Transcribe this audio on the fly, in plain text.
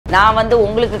நான் வந்து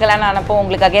உங்களுக்கு கல்யாணம் ஆனப்போ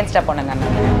உங்களுக்கு அகேன்ஸ்டா போனேன் நான்.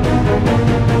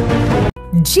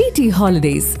 GT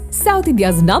Holidays, South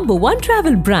India's #1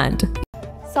 travel brand.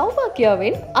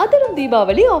 சௌபாக்கியாவின் அதிரும்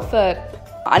Deepavali offer.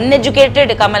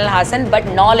 Uneducated Kamal Haasan but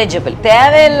knowledgeable.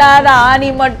 தேவையில்லாத ஆணி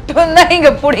மட்டும் தான் இங்க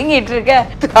புடுங்கிட்டு இருக்க.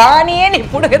 ஆணியே நீ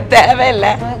புடுங்க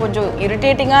தேவையில்லை. கொஞ்சம்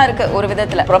இரிட்டேட்டிங்கா இருக்கு ஒரு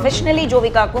விதத்துல. ப்ரொஃபஷனலி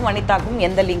ஜோவிகாக்கும் வனிதாக்கும்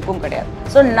எந்த லிங்க்கும் கிடையாது.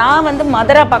 ஸோ நான் வந்து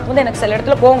மதரா பார்க்கும்போது எனக்கு சில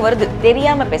இடத்துல கோவம் வருது.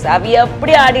 தெரியாம பேச அவ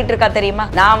எப்படி ஆடிட்டு இருக்கா தெரியுமா?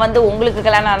 நான் வந்து உங்களுக்கு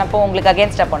கல்யாணம் ஆனப்போ உங்களுக்கு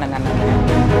அகேன்ஸ்டா போனேன் நான்.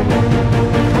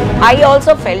 I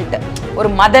also felt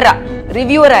ஒரு மதரா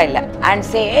ரிவ்யூவரா இல்ல அண்ட்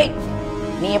சே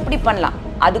நீ எப்படி பண்ணலாம்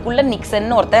அதுக்குள்ள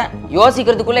நிக்சன் ஒருத்தன்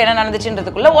யோசிக்கிறதுக்குள்ள என்ன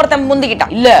நடந்துச்சுன்றதுக்குள்ள ஒருத்தன்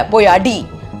முந்திக்கிட்டான் இல்ல போய் அடி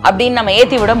அப்படின்னு நம்ம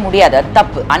ஏத்தி விட முடியாது. அது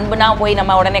தப்பு. அன்புனா போய்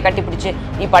நம்ம உடனே கட்டி பிடிச்சு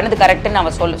நீ பண்ணது கரெக்ட்னு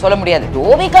நம்ம சொல்ல முடியாது.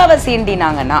 ஜோவிகாவை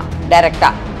சீண்டினாங்கன்னா டைரக்டா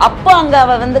அப்போ அங்க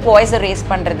அவ வந்து வாய்ஸ் ரேஸ்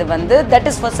பண்றது வந்து that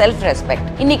is for self respect.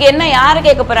 இன்னைக்கு என்ன யாரு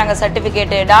கேட்க போறாங்க?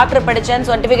 சர்டிபிகேட் டாக்டர் படிச்சேன்னு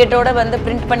சர்டிபிகேட்டோட வந்து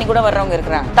பிரிண்ட் பண்ணி கூட வர்றவங்க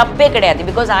இருக்கிறாங்க. தப்பே கிடையாது.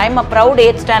 Because I am a proud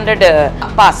 8th standard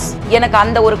pass. எனக்கு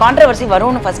அந்த ஒரு கான்ட்ரவர்சி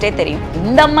வரும்னு ஃபர்ஸ்டே தெரியும்.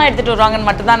 இந்த அம்மா எடுத்துட்டு வருவாங்கன்னு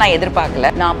மட்டும் தான் நான்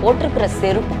எதிர்பார்க்கல. நான் போட்டிருக்கிற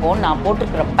செருப்புக்கும் நான்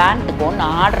போட்டிருக்கிற பேண்ட்டுக்கும்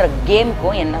நான் ஆடுற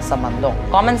கேமுக்கும் என்ன சம்பந்தம்?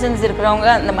 காமன் சென்ஸ் இருக்கிறவங்க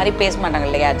அந்த மாதிரி பேச மாட்டாங்க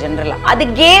இல்லையா ஜெனரலா. அது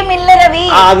கேம் இல்ல ரவி.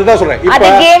 அதுதான் சொல்றேன். அது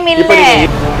கேம் இல்ல.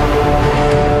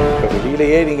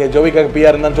 வெளியிலேயே நீங்க ஜோவிகாக்கு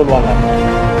பிஆர் தான் சொல்லுவாங்க.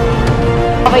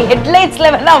 அவ ஹெட்லைட்ஸ்ல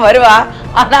வேணா வருவா.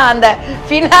 ஆனா அந்த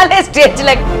ஃபினாலே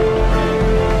ஸ்டேஜ்ல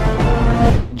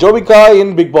ஜோவிகா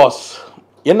இன் பிக் பாஸ்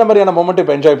என்ன மாதிரியான மொமெண்ட்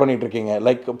இப்போ என்ஜாய் பண்ணிட்டு இருக்கீங்க?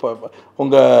 லைக்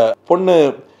உங்க பொண்ணு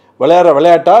விளையாடுற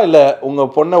விளையாட்டா இல்ல உங்க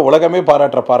பொண்ணை உலகமே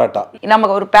பாராட்டா?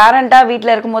 நமக்கு ஒரு பேரண்டா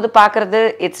வீட்டில் இருக்கும்போது பார்க்கறது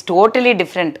இட்ஸ் டோட்டலி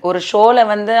டிஃப்ரெண்ட். ஒரு ஷோல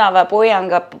வந்து அவ போய்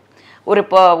அங்க ஒரு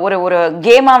ஒரு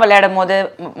கேமா விளையாடும் போது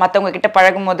மற்றவங்க கிட்ட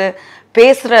பழகும் போது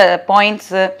பேசுற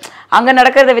பாயிண்ட்ஸ் அங்க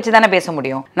நடக்கிறத வச்சு தானே பேச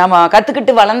முடியும். நம்ம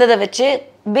கத்துக்கிட்டு வளர்ந்ததை வச்சு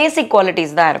பேசிக்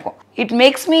குவாலிட்டிஸ் தான் இருக்கும். இட்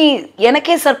மேக்ஸ் மீ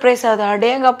எனக்கே சர்ப்ரைஸ் ஆகுது.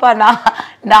 அடேங்கப்பா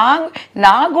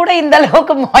நான் கூட இந்த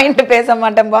அளவுக்கு பாயிண்ட் பேச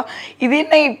மாட்டேன்பா, இது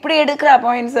என்ன இப்படி எடுக்கிற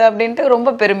பாயிண்ட்ஸ் அப்படின்ட்டு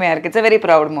ரொம்ப பெருமையா இருக்கு. It's a very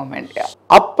proud moment.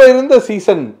 அப்ப இருந்த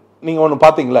சீசன் நீங்க ஒண்ணு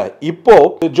பாத்தீங்களா? இப்போ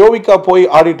ஜோவிகா போய்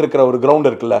ஆடிட்டு இருக்கிற ஒரு கிரவுண்ட்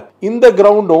இருக்குல்ல, இந்த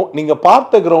கிரவுண்டும் நீங்க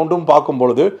பார்த்த கிரவுண்டும்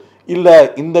பார்க்கும்பொழுது இல்ல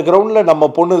இந்த கிரவுண்ட்ல நம்ம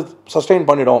பொண்ணு சஸ்டெயின்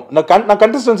பண்ணிடும். நான்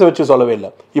கண்டஸ்டன்ஸை வச்சு சொல்லவே இல்லை.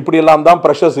 இப்படி எல்லாம் தான்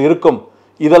ப்ரெஷர்ஸ் இருக்கும்,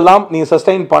 இதெல்லாம் நீ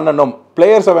சஸ்டெயின் பண்ணணும்.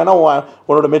 பிளேயர்ஸை வேணா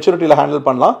உன்னோட மெச்சூரிட்டியில ஹேண்டில்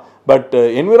பண்ணலாம், பட்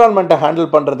என்விரான்மெண்ட்டை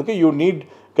ஹேண்டில் பண்றதுக்கு யூ நீட்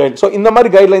கைட். ஸோ இந்த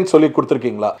மாதிரி கைட்லைன்ஸ் சொல்லி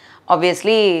கொடுத்துருக்கீங்களா?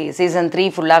 ஆப்வியஸ்லி சீசன்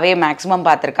 3 ஃபுல்லாகவே மேக்ஸிமம்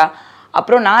பார்த்துருக்கா.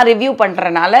 அப்புறம் நான் ரிவ்யூ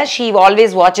பண்ணுறனால she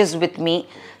always watches with me.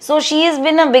 So she is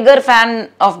been a bigger fan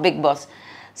of big pass.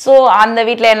 So அந்த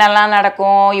வீட்டில் என்னெல்லாம்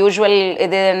நடக்கும், யூஸ்வல்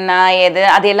இது என்ன எது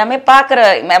அது எல்லாமே பார்க்குற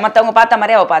மற்றவங்க பார்த்த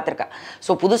மாதிரி அவள் பார்த்துருக்கா.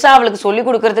 ஸோ புதுசாக அவளுக்கு சொல்லிக்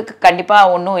கொடுக்கறதுக்கு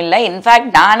கண்டிப்பாக ஒன்றும் இல்லை. இன்ஃபேக்ட்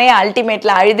நானே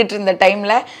அல்டிமேட்டில் அழுதுட்டு இருந்த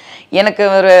டைமில் எனக்கு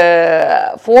ஒரு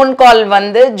ஃபோன் கால்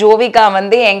வந்து ஜோவிகா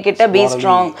வந்து என்கிட்ட பி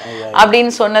ஸ்ட்ராங்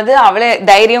அப்படின்னு சொன்னது, அவளே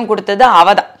தைரியம் கொடுத்தது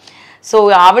அவ தான். ஸோ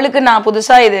அவளுக்கு நான்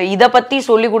புதுசாக இதை பற்றி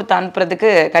சொல்லி கொடுத்து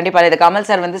அனுப்புறதுக்கு கண்டிப்பாக இது கமல்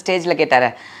சார் வந்து ஸ்டேஜில் கேட்டார்,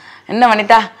 என்ன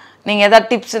வனிதா நீங்கள் எதாவது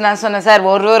டிப்ஸ்? நான் சொன்னேன், சார்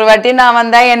ஒரு வாட்டி நான்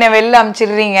வந்தால் என்னை வெளில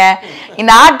அனுப்பிச்சிடுறீங்க,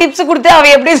 நான் டிப்ஸ் கொடுத்து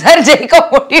அவள் எப்படி சார் ஜெயிக்க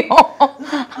முடியும்?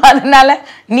 அதனால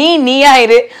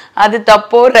நீயாயிரு, அது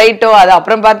தப்போ ரைட்டோ அது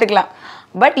அப்புறம் பார்த்துக்கலாம்.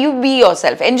 But you be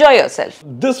yourself, enjoy yourself.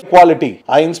 This quality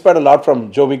I inspired a lot from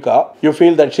Jovika. You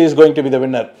feel that she is going to be the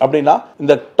winner. அப்படினா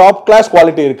இந்த டாப் கிளாஸ்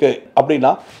குவாலிட்டி இருக்கு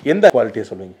அப்படினா எந்த குவாலிட்டியை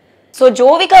சொல்வீங்க? ஸோ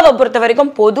ஜோவிகாவை பொறுத்த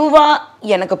வரைக்கும் பொதுவாக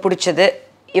எனக்கு பிடிச்சது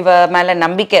இவ மேலே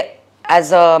நம்பிக்கை.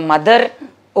 ஆஸ் அ மதர்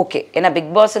ஓகே, ஏன்னா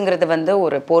பிக் பாஸ்ங்கிறது வந்து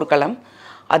ஒரு போர்க்களம்,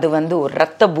 அது வந்து ஒரு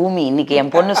ரத்த பூமி. இன்னைக்கு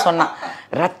என் பொண்ணு சொன்னான்,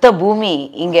 ரத்த பூமி,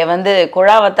 இங்கே வந்து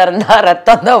குழாவை திறந்தா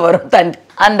ரத்தம் தான் வரும் தண்ணி,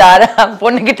 அந்த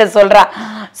பொண்ணுக்கிட்ட சொல்கிறா.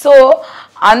 ஸோ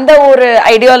அந்த ஒரு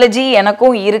ஐடியாலஜி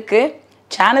எனக்கும் இருக்குது.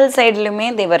 சேனல் சைட்லையுமே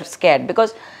தேவர் ஸ்கேட்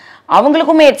பிகாஸ்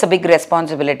அவங்களுக்குமே it's a big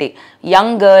responsibility.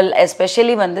 Young girl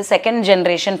especially வந்து செகண்ட்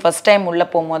ஜென்ரேஷன் ஃபர்ஸ்ட் டைம் உள்ள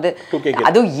போகும்போது,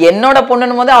 அதுவும் என்னோட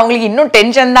பொண்ணுன்னு போது அவங்களுக்கு இன்னும்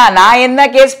டென்ஷன் தான். நான் என்ன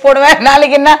கேஸ் போடுவேன்,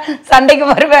 நாளைக்கு என்ன சண்டைக்கு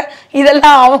வருவேன்,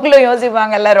 இதெல்லாம் அவங்களும்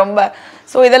யோசிப்பாங்கல்ல ரொம்ப.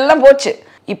 ஸோ இதெல்லாம் போச்சு.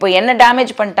 இப்போ என்ன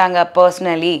டேமேஜ் பண்ணிட்டாங்க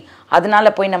பர்சனலி,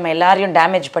 அதனால போய் நம்ம எல்லாரையும்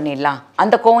டேமேஜ் பண்ணிடலாம்,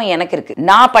 அந்த கோவம் எனக்கு இருக்கு.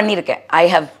 நான் பண்ணியிருக்கேன். I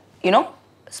have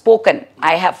spoken,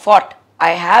 I have ஃபாட்,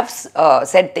 I have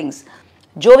set things.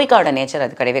 ஜோவிகாவோட nature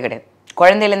அது கிடையவே கிடையாது,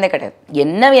 குழந்தையிலேருந்தே கிடையாது.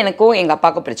 என்ன எனக்கும் எங்கள்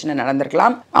அப்பாவுக்கும் பிரச்சனை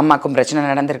நடந்திருக்கலாம், அம்மாவுக்கும் பிரச்சனை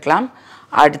நடந்திருக்கலாம்.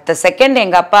 அடுத்த செகண்ட்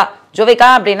எங்கள் அப்பா ஜோவிகா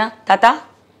அப்படின்னா தாத்தா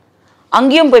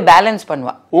அங்கேயும் போய் பேலன்ஸ்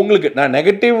பண்ணுவா. உங்களுக்கு நான்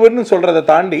நெகட்டிவ்னு சொல்றதை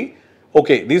தாண்டி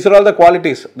okay these are all the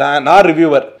qualities. நான்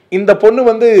ரிவ்யூவர், இந்த பொண்ணு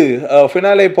வந்து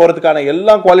ஃபினாலே போகிறதுக்கான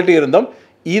எல்லா குவாலிட்டி இருந்தும்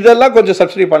இதெல்லாம் கொஞ்சம்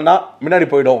சப்சிடி பண்ணால் முன்னாடி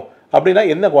போயிடும் அப்படின்னா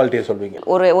என்ன குவாலிட்டியை சொல்வீங்க?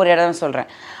 ஒரு இடம் சொல்கிறேன்,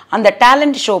 அந்த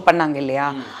டேலண்ட் ஷோ பண்ணாங்க இல்லையா,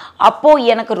 அப்போது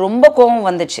எனக்கு ரொம்ப கோபம்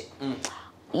வந்துச்சு.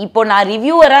 இப்போ நான்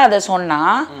ரிவ்யூவராக அதை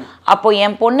சொன்னால் அப்போ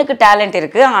என் பொண்ணுக்கு டேலண்ட்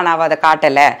இருக்குது ஆனால் அவள் அதை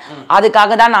காட்டலை,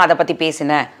 அதுக்காக தான் நான் அதை பற்றி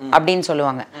பேசினேன் அப்படின்னு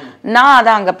சொல்லுவாங்க. நான்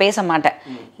அதை அங்கே பேச மாட்டேன்.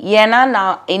 ஏன்னா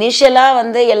நான் இனிஷியலாக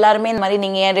வந்து எல்லாருமே இந்த மாதிரி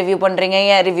நீங்கள் ஏன்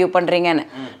ரிவ்யூ பண்ணுறீங்கன்னு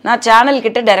நான்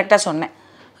சேனல்கிட்ட டைரெக்டாக சொன்னேன்.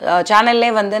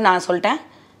 சேனல்லே வந்து நான் சொல்லிட்டேன்,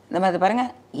 இந்த மாதிரி பாருங்க,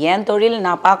 என் தொழில்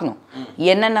நான் பார்க்கணும்,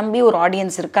 என்னை நம்பி ஒரு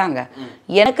ஆடியன்ஸ் இருக்காங்க,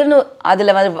 எனக்குன்னு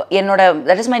அதில் வந்து என்னோட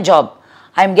that is my job,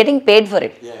 I am getting bad for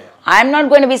it. I am not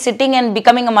going to be sitting and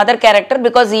becoming a mother character.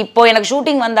 Because இப்போ எனக்கு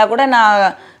ஷூட்டிங் வந்தால் கூட நான்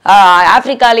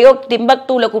ஆஃப்ரிக்காலேயோ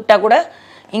டிம்பக்டூவில் கூப்பிட்டா கூட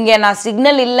இங்கே நான்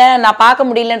சிக்னல் இல்லை, நான் பார்க்க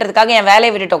முடியலன்றதுக்காக என்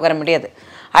வேலையை விட்டுட்டு உட்கார முடியாது.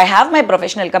 I have my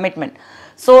professional commitment.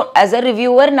 So as a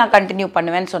reviewer நான் கண்டினியூ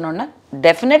பண்ணுவேன்னு சொன்னோன்னா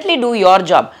டெஃபினெட்லி டூ யோர்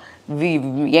ஜாப்.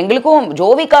 எங்களுக்கும்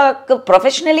ஜோவிகாவுக்கு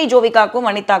ப்ரொஃபஷனலி ஜோவிகாவுக்கும்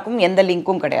வனிதாக்கும் எந்த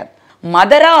லிங்க்கும் கிடையாது.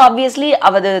 மதரா ஆப்வியஸ்லி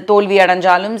அவது தோல்வி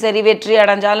அடைஞ்சாலும் சரி வெற்றி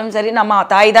அடைஞ்சாலும் சரி நம்ம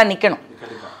தாய் தான் நிற்கணும்.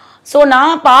 ஸோ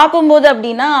நான் பார்க்கும்போது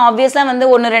அப்படின்னா ஆப்வியஸாக வந்து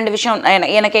 1-2 விஷயம்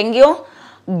எனக்கு எங்கேயோ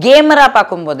கேமராக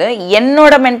பார்க்கும்போது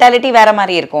என்னோட மென்டாலிட்டி வேற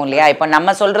மாதிரி இருக்கும் இல்லையா. இப்போ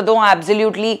நம்ம சொல்கிறதும்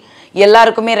அப்சல்யூட்லி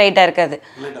எல்லாருக்குமே ரைட்டாக இருக்காது.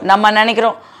 நம்ம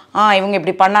நினைக்கிறோம் இவங்க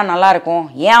இப்படி பண்ணால் நல்லாயிருக்கும்,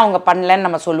 ஏன் அவங்க பண்ணலன்னு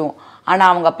நம்ம சொல்லுவோம். ஆனால்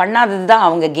அவங்க பண்ணாதது தான்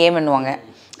அவங்க கேம் என்னுவாங்க.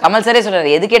 கமல் சாரே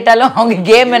சொல்கிறார், எது கேட்டாலும் அவங்க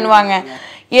கேம் என்னுவாங்க.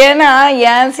 ஏன்னா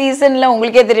என் சீசனில்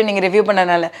உங்களுக்கே தெரியும், நீங்கள் ரிவ்யூ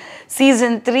பண்ணனால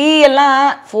சீசன் 3 எல்லாம்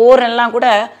 4 எல்லாம் கூட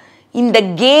இந்த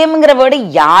கேமுங்கிற வேர்டு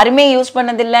யாருமே யூஸ்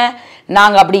பண்ணதில்லை.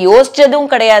 நாங்கள் அப்படி யோசிச்சதும்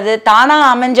கிடையாது,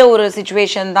 தானாக அமைஞ்ச ஒரு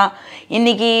சுச்சுவேஷன் தான்.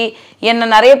 இன்னைக்கு என்ன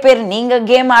நிறைய பேர் நீங்கள்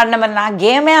கேம் ஆடின மாதிரி, நான்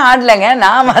கேமே ஆடலைங்க,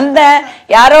 நான் வந்தேன்,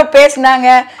 யாரோ பேசினாங்க,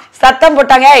 சத்தம்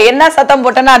போட்டாங்க, என்ன சத்தம்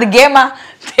போட்டேன்னா அது கேமா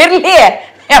தெரியலையே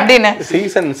அப்படின்னு.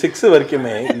 சீசன் 6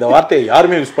 வரைக்குமே இந்த வார்த்தையை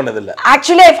யாருமே யூஸ் பண்ணதில்லை.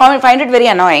 Actually I find it very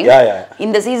annoying.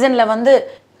 இந்த சீசன்ல வந்து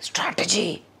ஸ்ட்ராட்டஜி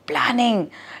பிளானிங்,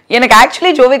 எனக்கு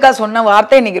ஆக்சுவலி ஜோவிகா சொன்ன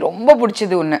வார்த்தை இன்னைக்கு ரொம்ப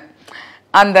பிடிச்சது. ஒன்று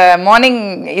அந்த மார்னிங்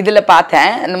இதில் பார்த்தேன்,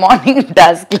 அந்த மார்னிங்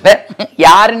டாஸ்கில்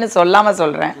யாருன்னு சொல்லாமல்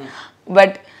சொல்கிறேன்,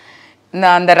 பட்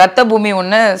அந்த ரத்த பூமி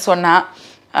ஒன்று சொன்னா,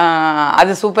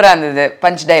 அது சூப்பராக இருந்தது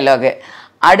பஞ்ச் டைலாகு.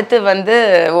 அடுத்து வந்து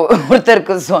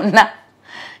ஒருத்தருக்கு சொன்னா,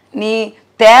 நீ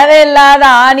தேவையில்லாத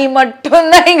ஆணி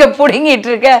மட்டும்தான் இங்கே பிடுங்கிட்டு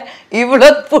இருக்க,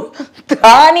 இவ்வளோ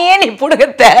ஆணியே நீ பிடுங்க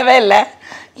தேவையில்லை,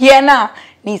 ஏன்னா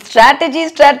நீ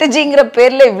ஸ்ட்ராட்டஜிங்கிற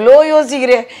பேரில் இவ்வளோ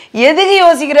யோசிக்கிற, எதுக்கு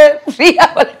யோசிக்கிற,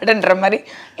 ஃப்ரீயாக விளையாடுன்ற மாதிரி.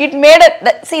 It made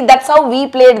see that's how we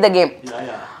played the game.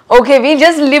 Okay, we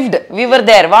just lived, we were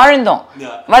தேர், வாழ்ந்தோம்,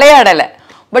 விளையாடலை.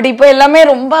 பட் இப்போ எல்லாமே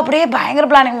ரொம்ப அப்படியே பயங்கர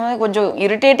பிளானிங், கொஞ்சம்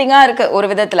இரிட்டேட்டிங்காக இருக்குது ஒரு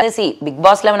விதத்தில். சி பிக்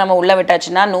பாஸில் நம்ம உள்ளே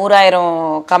விட்டாச்சுன்னா 100,000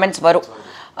 கமெண்ட்ஸ் வரும்,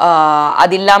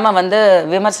 அது இல்லாமல் வந்து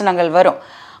விமர்சனங்கள் வரும்.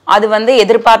 அது வந்து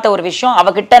எதிர்பார்த்த ஒரு விஷயம்.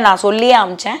 அவகிட்ட நான் சொல்லியே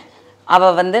அமிச்சேன்.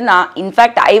 அவள் வந்து நான்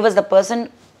in fact I was the person,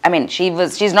 I mean she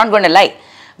is not going to lie,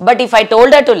 but if I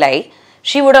told her to lie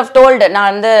she would have told, நான்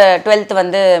வந்து 12th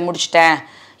வந்து முடிச்சிட்டேன்,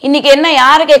 இன்றைக்கி என்ன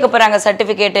யாரை கேட்க போகிறாங்க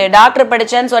சர்டிஃபிகேட்டு, டாக்டர்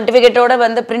படித்தேன்னு சர்டிஃபிகேட்டோட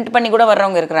வந்து பிரிண்ட் பண்ணி கூட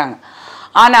வர்றவங்க இருக்கிறாங்க.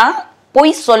 ஆனால்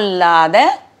பொய் சொல்லாத,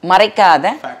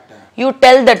 மறைக்காத, யூ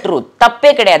டெல் த ட்ரூத்,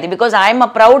 தப்பே கிடையாது. Because I am a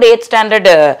proud 8th standard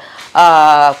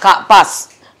pass,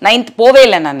 9th போவே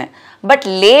இல்லை நான். But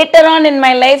later on in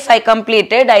my life I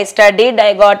completed, I studied,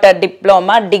 I got a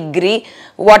diploma, degree,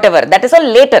 what ever, that is all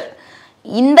later.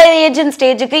 இந்த age and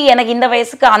ஸ்டேஜுக்கு எனக்கு இந்த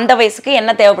வயசுக்கு அந்த வயசுக்கு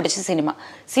என்ன தேவைப்பட்டுச்சு,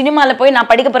 சினிமாவில் போய் நான்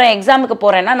படிக்க போகிறேன், எக்ஸாமுக்கு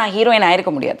போகிறேன்னா நான் ஹீரோயின்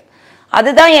ஆயிருக்க முடியாது.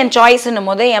 அதுதான் என் சாய்ஸ்ன்னும்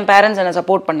போது என் பேரண்ட்ஸ் என்னை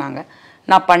சப்போர்ட் பண்ணாங்க,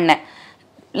 நான் பண்ணேன்.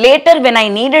 Later when I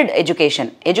needed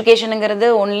எஜுகேஷனுங்கிறது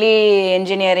only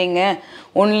என்ஜினியரிங்கு,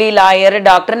 only lawyer,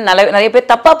 doctor நிறைய பேர்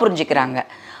தப்பாக புரிஞ்சுக்கிறாங்க.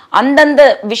 அந்தந்த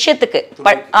விஷயத்துக்கு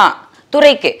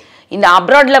துறைக்கு இந்த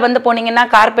அப்ராடில் வந்து போனீங்கன்னா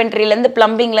கார்பென்ட்ரிலேருந்து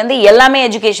பிளம்பிங்லேருந்து எல்லாமே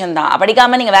எஜுகேஷன் தான்.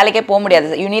 படிக்காமல் நீங்கள் வேலைக்கே போக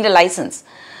முடியாது, யூ நீட் அ லைசன்ஸ்.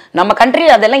 நம்ம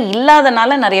கண்ட்ரியில் அதெல்லாம்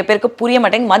இல்லாதனால நிறைய பேருக்கு புரிய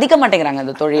மதிக்க மாட்டேங்கிறாங்க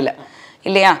அந்த தொழிலை,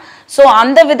 இல்லையா? ஸோ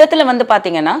அந்த விதத்தில் வந்து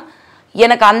பார்த்தீங்கன்னா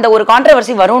எனக்கு அந்த ஒரு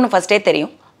கான்ட்ரவர்சி வரும்னு ஃபஸ்ட்டே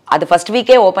தெரியும். அது ஃபர்ஸ்ட்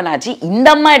வீக்கே ஓப்பன் ஆச்சு. இந்த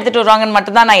அம்மா எடுத்துகிட்டு வருவாங்கன்னு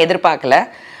மட்டும் தான் நான் எதிர்பார்க்கல.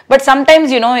 But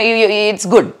sometimes you know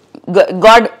it's good,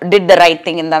 God did the right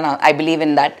thing in that. I believe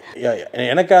in that.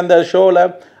 எனக்கு அந்த ஷோவில்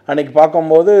அன்னைக்கு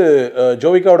பார்க்கும்போது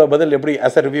ஜோவிகாவோட பதில் எப்படி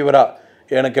ஆஸ் அ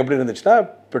ரிவ்யூவராக எனக்கு எப்படி இருந்துச்சுன்னா,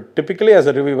 இப்போ டிப்பிக்கலி ஆஸ்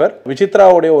அ ரிவ்யூவர்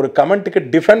விசித்ராவுடைய ஒரு கமெண்ட்டுக்கு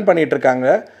டிஃபெண்ட் பண்ணிட்டு இருக்காங்க.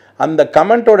 அந்த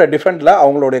கமெண்ட்டோட டிஃபெண்டில்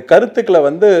அவங்களுடைய கருத்துக்களை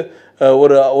வந்து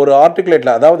ஒரு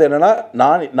ஆர்டிகுலேட்டில், அதாவது என்னென்னா,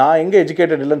 நான் எங்கே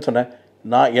எஜுகேட்டட் இல்லைன்னு சொன்னேன்,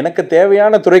 நான் எனக்கு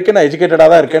தேவையான துறைக்கு நான் எஜுகேட்டடாக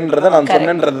தான் இருக்கேன்றதை நான்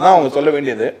சொன்னேன்றது தான் அவங்க சொல்ல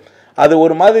வேண்டியது. அது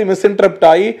ஒரு மாதிரி மிஸ்இன்டர்ப்ட்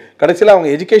ஆகி கடைசியில் அவங்க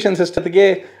எஜுகேஷன் சிஸ்டத்துக்கே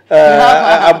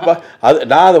அது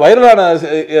நான் அது வைரலான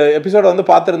எபிசோட வந்து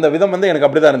பார்த்துருந்த விதம் வந்து எனக்கு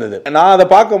அப்படி தான் இருந்தது. நான் அதை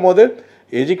பார்க்கும்போது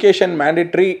எஜுகேஷன்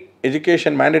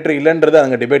மேண்டேட்ரி இல்லைன்றது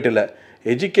அங்கே டிபேட் இல்லை.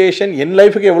 எஜுகேஷன் என்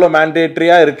லைஃபுக்கு எவ்வளவு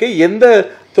மேண்டேட்டரியா இருக்கு, எந்த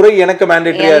துறை எனக்கு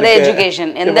மேண்டேட்டரியா எந்த இருக்கு,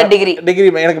 எஜுகேஷன் எந்த டிகிரி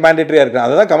எனக்கு மேண்டேட்டரியா இருக்கு.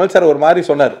 அதான் கமல் சார் ஒரு மாதிரி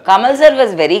சொன்னார். Kamal sir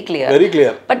was very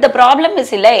clear. But the problem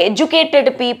is இல்ல,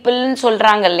 எஜுகேட்டட் பீப்புள்னு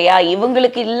சொல்றாங்க இல்லையா,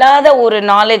 இவங்களுக்கு இல்லாத ஒரு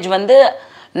நாலேஜ் வந்து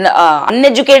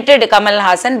uneducated Kamal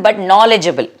Hassan but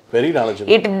knowledgeable, very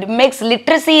knowledgeable. It makes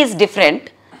literacy is different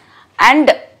and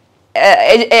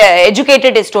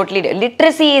educated is totally different.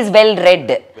 Literacy is well read,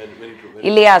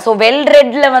 இல்லையா? so well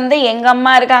readல வந்து எங்க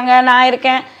அம்மா இருக்காங்க, நான்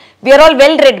இருக்கேன், we are all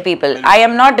well read people. I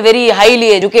am not very highly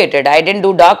educated, I didn't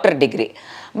do doctor degree,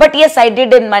 but yes I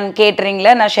did in man catering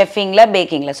la, na chefing la,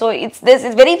 baking la. so this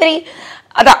is very very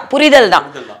அதான் புரிதல் தான்.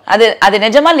 அது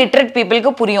நிஜமா literate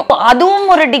பீப்புளுக்கு புரியும். அதுவும்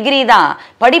ஒரு degree தான்.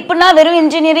 படிப்புனா வெறும்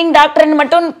இன்ஜினியரிங் டாக்டர்னு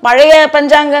மட்டும் பழைய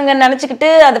பஞ்சாங்கங்க நினைச்சுக்கிட்டு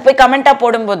அதை போய் கமெண்டா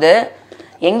போடும்போது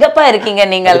எங்கப்பா இருக்கீங்க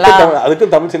நீங்க எல்லாம்? அதுக்கு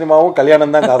தமிழ் சினிமாவும்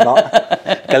கல்யாணம் தான் காரணம்.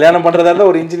 கல்யாணம் பண்றதா இருந்தா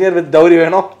ஒரு இன்ஜினியர் வித் தௌரி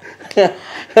வேணும்.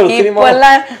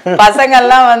 இப்பெல்லாம் பசங்க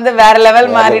எல்லாம் வந்து வேற லெவல்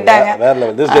மாறிட்டாங்க. வேற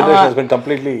level. This generation has been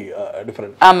completely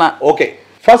different. ஆமா. ஓகே,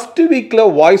 ஃபர்ஸ்ட் வீக்ல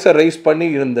வாய்ஸை ரைஸ் பண்ணி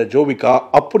இருந்த ஜோவிகா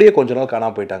அப்படியே கொஞ்ச நாள்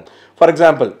காணாம போயிட்டாங்க. ஃபார்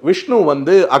எக்ஸாம்பிள், விஷ்ணு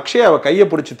வந்து அக்ஷயாவை கையை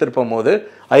பிடிச்சி திருப்பும் போது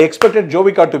I expected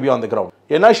Jovika to be on the ground.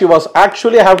 ஏன்னா she was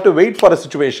actually have to wait for a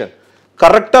situation.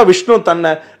 கரெக்டா விஷ்ணு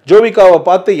தன்னை ஜோவிகாவை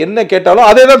பார்த்து என்ன கேட்டாலும்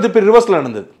அதே தான் திருப்பி ரிவர்ஸ்ல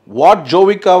நடந்தது. வாட்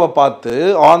ஜோவிகாவை பார்த்து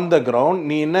ஆன் த கிரவுண்ட்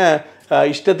நீ என்ன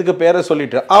இஷ்டத்துக்கு பேரை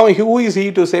சொல்லிட்டு, அவன் who is he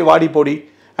to say வாடி போடி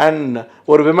அண்ட்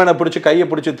ஒரு விமனை பிடிச்சி கையை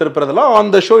பிடிச்சி திருப்புறதெல்லாம்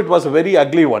on the show it was very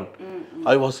ugly one.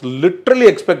 I was literally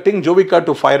expecting Jovika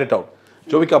to fire it out.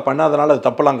 Jovika பண்ணாதனால அது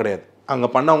தப்பெல்லாம் கிடையாது, அங்கே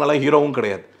பண்ணவங்கலாம் ஹீரோவும்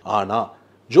கிடையாது. ஆனால்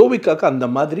ஜோவிகாக்கு அந்த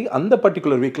மாதிரி அந்த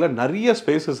பர்டிகுலர் வீக்கில் நிறைய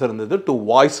ஸ்பேசஸ் இருந்தது டு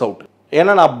வாய்ஸ் அவுட்.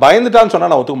 ஏன்னா நான் பயந்துட்டான்னு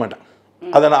சொன்னால் நான் ஒத்துக்க மாட்டேன்.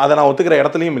 அதை நான் ஒத்துக்கிற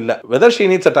இடத்துலையும் இல்லை. Whether she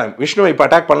needs a time. விஷ்ணுவை இப்போ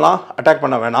அட்டாக் பண்ணலாம், அட்டாக்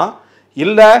பண்ண வேணாம்.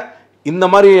 இல்லை இந்த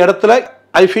மாதிரி இடத்துல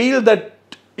I feel that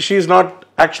she is not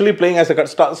actually playing as a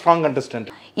strong contestant.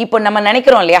 இப்போ நம்ம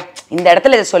நினைக்கிறோம் இல்லையா, இந்த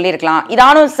இடத்துல இதை சொல்லியிருக்கலாம்,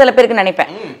 இதானும் சில பேருக்கு நினைப்பேன்.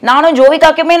 நானும்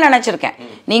ஜோவிகாக்குமே நினைச்சிருக்கேன்.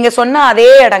 நீங்க சொன்ன அதே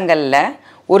இடங்கள்ல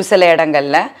ஒரு சில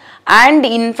இடங்கள்ல அண்ட்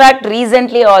இன்ஃபேக்ட்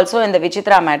ரீசென்ட்லி ஆல்சோ இந்த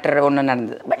விசித்ரா மேட்டர் ஒன்று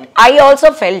நடந்தது. பட் ஐ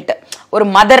ஆல்சோ ஃபெல்ட் ஒரு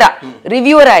மதரா,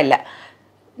 ரிவ்யூவரா இல்லை,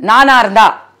 நானா இருந்தா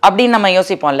அப்படின்னு நம்ம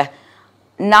யோசிப்போம்ல.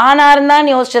 நானா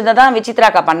இருந்தான்னு யோசிச்சதை தான்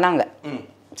விசித்ராக்கா பண்ணாங்க,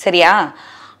 சரியா?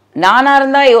 நானா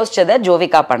இருந்தா யோசிச்சதை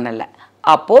ஜோவிகா பண்ணல.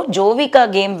 அப்போ ஜோவிகா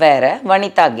கேம் வேற,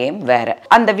 வனிதா கேம் வேற.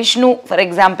 அந்த விஷ்ணு ஃபார்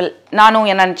எக்ஸாம்பிள், நானும்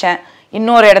என்ன நினைச்சேன்,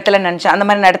 இன்னொரு இடத்துல நினைச்சேன், அந்த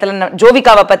மாதிரி இடத்துல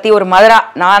ஜோவிகாவை பத்தி ஒரு மதரா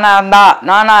நானா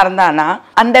இருந்தானா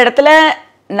அந்த இடத்துல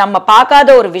நம்ம பார்க்காத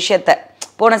ஒரு விஷயத்த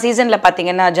போன சீசன்ல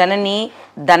பாத்தீங்கன்னா ஜனனி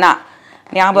தனா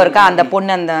ஞாபகம் இருக்கா? அந்த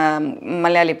பொண்ணு, அந்த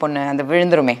மலையாளி பொண்ணு, அந்த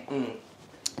விழுந்துருமே,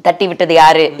 தட்டி விட்டது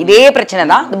யாரு? இதே பிரச்சனை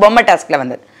தான் இந்த பொம்மை டாஸ்க்ல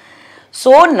வந்தது.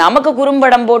 ஸோ நமக்கு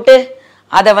குறும்படம் போட்டு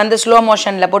அதை வந்து ஸ்லோ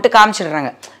மோஷன்ல போட்டு காமிச்சிடுறாங்க.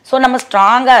 ஸோ நம்ம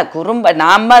ஸ்ட்ராங்கா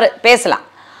நாம பேசலாம்.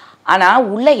 ஆனா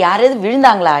உள்ள யாராவது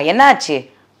விழுந்தாங்களா, என்னாச்சு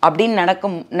அப்படின்னு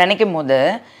நினைக்கும் போது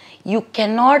you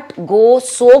cannot go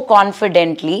so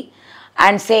confidently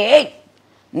and say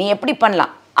நீ எப்படி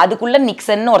பண்ணலாம். அதுக்குள்ள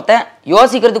நிக்சன் ஒருத்தன்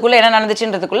யோசிக்கிறதுக்குள்ள என்ன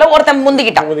நடந்துச்சுன்றதுக்குள்ள ஒருத்தன்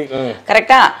முந்திக்கிட்டான்,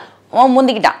 கரெக்டா?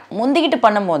 முந்திக்கிட்டு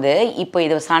பண்ணும்போது இப்போ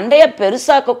இது சண்டையை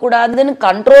பெருசாக்க கூடாதுன்னு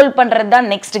கண்ட்ரோல் பண்றது தான்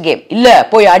நெக்ஸ்ட் கேம். இல்ல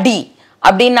போய் அடி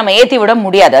அப்படின்னு நம்ம ஏத்தி விட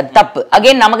முடியாது, அது தப்பு.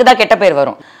 அகைன் நமக்கு தான் கெட்ட பேர்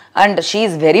வரும். And she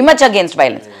is very much against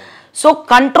violence. So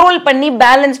control பண்ணி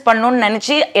பேலன்ஸ் பண்ணணும்னு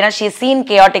நினைச்சு, ஏன்னா ஷீ சீன்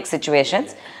கேயாட்டிக்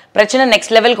சிச்சுவேஷன்ஸ், பிரச்சனை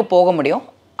நெக்ஸ்ட் லெவலுக்கு போக முடியும்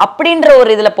அப்படின்ற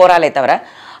ஒரு இதுல போறாளே தவிர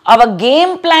அவ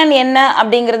கேம் பிளான் என்ன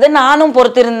அப்படிங்கறது நானும்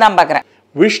பொறுத்து இருந்தான் பாக்குறேன்.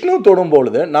 விஷ்ணு தொடும்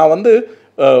பொழுது நான் வந்து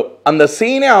அந்த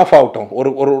சீனே ஆஃப் ஆகட்டும்,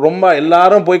 ஒரு ரொம்ப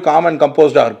எல்லாரும் போய் காம் அண்ட்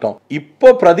கம்போஸ்டா இருக்கட்டும்.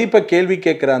 இப்போ பிரதீப்பை கேள்வி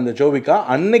கேட்கிற அந்த ஜோவிகா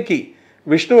அன்னைக்கு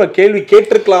விஷ்ணுவை கேள்வி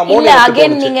கேட்டிருக்கலாமோ? இல்ல,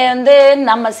 அகைன் நீங்க வந்து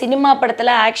நம்ம சினிமா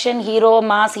படத்துல ஆக்ஷன் ஹீரோ,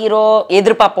 மாஸ் ஹீரோ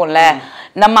எதிர்பார்ப்போம்ல,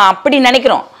 நம்ம அப்படி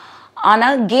நினைக்கிறோம். ஆனா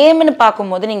கேம்னு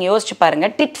பார்க்கும்போது நீங்க யோசிச்சு பாருங்க,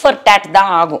 டிட் ஃபார் டேட்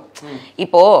தான் ஆகும்.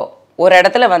 இப்போ ஒரு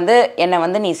இடத்துல வந்து என்ன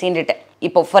வந்து நீ சீண்டிட்ட,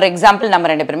 இப்போ ஃபார் எக்ஸாம்பிள் நம்ம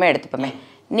ரெண்டு பேருமே எடுத்துப்போமே,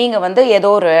 நீங்க வந்து ஏதோ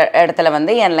ஒரு இடத்துல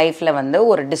வந்து என் லைஃப்ல வந்து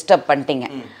ஒரு டிஸ்டர்ப் பண்ணிட்டீங்க.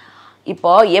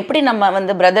 இப்போ எப்படி நம்ம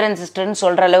வந்து பிரதர் அண்ட் சிஸ்டர்னு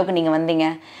சொல்ற அளவுக்கு நீங்க வந்தீங்க?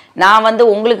 நான் வந்து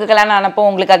உங்களுக்கு கல்யாணம் ஆனப்போ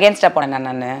உங்களுக்கு அகேன்ஸ்டா போனேன்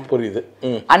நான். புரியுது.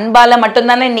 அன்பால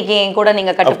மட்டும்தானே இன்னைக்கு என் கூட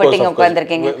நீங்க கட்டுப்பட்டீங்க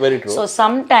உட்கார்ந்துருக்கீங்க. So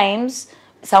sometimes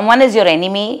someone is your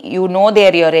enemy, you know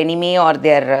they're your enemy or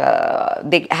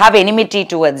they have enmity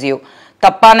towards you.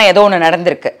 தப்பான ஏதோ ஒன்று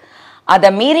நடந்திருக்கு. அதை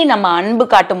மீறி நம்ம அன்பு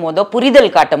காட்டும் போதோ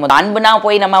புரிதல் காட்டும் போதோ, அன்புனா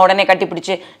போய் நம்ம உடனே கட்டி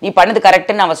பிடிச்சி நீ பண்ணது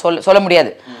கரெக்டுன்னு நம்ம சொல்ல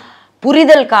முடியாது.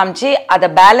 புரிதல் காமிச்சு அதை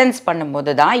பேலன்ஸ்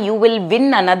பண்ணும்போது தான் you will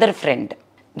win another friend.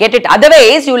 Get it?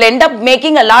 Otherwise you will end up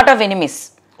making a lot of enemies.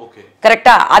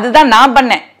 கரெக்டா? அதுதான் நான்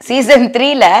பண்ணேன். சீசன்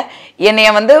 3ல என்னைய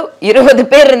வந்து 20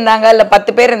 பேர் இருந்தாங்க, இல்ல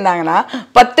 10 பேர் இருந்தாங்கன்னா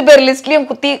 10 பேர் லிஸ்ட்லயும்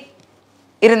குத்தி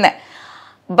இருந்தேன்.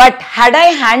 But had I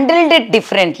handled it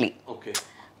differently,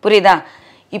 புரியுதா?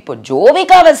 இப்போ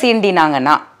ஜோவிகாவை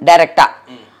சீண்டினாங்கன்னா டைரக்டா,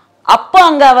 அப்போ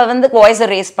அங்க அவ வந்து வாய்ஸ்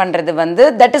ரேஸ் பண்றது வந்து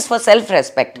that is for self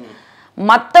respect.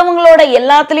 மற்றவங்களோட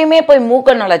எல்லாத்துலேயுமே போய்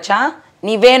மூக்க நுழைச்சா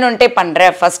நீ வேணும்ட்டே பண்ற,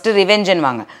 ஃபர்ஸ்ட் ரிவெஞ்சன்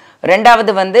வாங்க,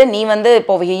 ரெண்டாவது வந்து நீ வந்து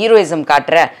இப்போ ஹீரோயிசம்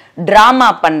காட்டுற, ட்ராமா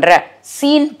பண்ற,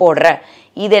 சீன் போடுற,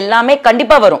 இது எல்லாமே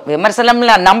கண்டிப்பா வரும்.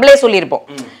 விமர்சனம்ல நம்மளே சொல்லியிருப்போம்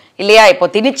இல்லையா? இப்போ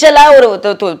திணிச்சலா ஒரு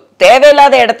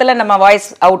தேவையில்லாத இடத்துல நம்ம வாய்ஸ்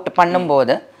அவுட்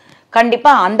பண்ணும்போது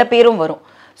கண்டிப்பா அந்த பேரும் வரும்.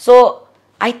 So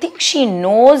I think she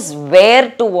knows where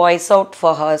to voice out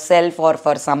for herself or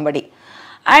for somebody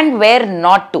and where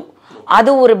not to. அது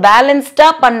ஒரு பேலன்ஸ்டா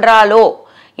பண்றாளோ?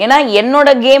 ஏன்னா என்னோட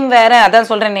கேம் வேற, அதான்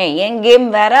சொல்றேனே, என் கேம்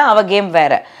வேற, அவ கேம்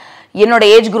வேற, என்னோட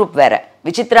ஏஜ் குரூப் வேற,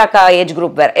 விசித்ராக்கா ஏஜ்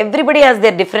குரூப் வேற, everybody has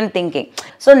there different thinking.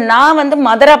 So நான் வந்து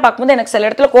மதரா பார்க்கும்போது எனக்கு சில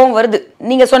இடத்துல கோவம் வருது.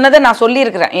 நீங்க சொன்னதை நான்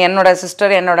சொல்லியிருக்கிறேன் என்னோட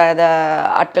சிஸ்டர் என்னோட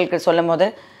ஆட்களுக்கு சொல்லும் போது,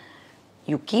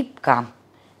 யூ கீப் காம்,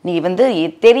 நீ வந்து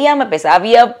தெரியாம பேச, அவ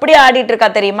எப்படி ஆடிட்டு இருக்கா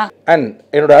தெரியுமா? அண்ட்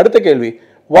என்னோட அடுத்த கேள்வி,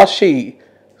 was she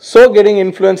so getting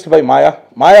influenced by மாயா?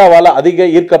 மாயாவால அதிக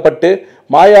ஈர்க்கப்பட்டு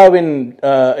மாயாவின்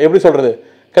எப்படி சொல்றது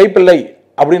கைப்பிள்ளை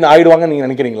அப்படின்னு ஆயிடுவாங்க நீங்க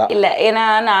நினைக்கிறீங்களா? இல்ல, ஏன்னா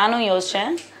நானும்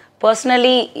யோசிச்சேன்,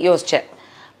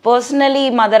 பர்சனலி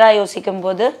மதரா யோசிக்கும்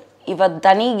போது இவ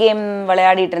தனி கேம்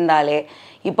விளையாடிட்டு இருந்தாலே,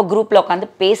 இப்போ குரூப்ல உட்காந்து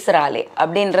பேசுறாளே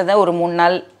அப்படின்றத ஒரு 3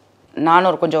 நாள்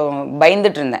நானும் கொஞ்சம்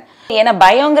பயந்துட்டு இருந்தேன். ஏன்னா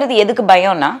பயங்கிறது எதுக்கு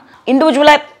பயம்னா,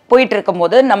 இண்டிவிஜுவலா போயிட்டு இருக்கும்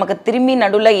போது நமக்கு திரும்பி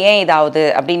நடுவில் ஏன் இதாகுது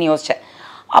அப்படின்னு யோசிச்சேன்.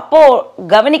 அப்போ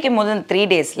கவனிக்கும் போது 3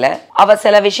 daysல அவ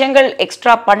சில விஷயங்கள்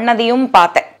எக்ஸ்ட்ரா பண்ணதையும்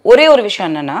பார்த்தேன். ஒரே ஒரு விஷயம்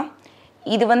என்னன்னா,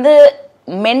 இது வந்து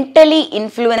மென்டலி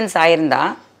இன்ஃப்ளூயன்ஸ் ஆயிருந்தா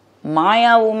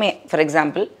மாயாவுமே ஃபார்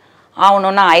எக்ஸாம்பிள்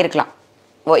ஆகணும்னா ஆயிருக்கலாம்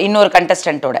இன்னொரு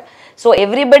கண்டஸ்டன்ட்டோட. So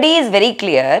everybody is very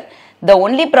clear. The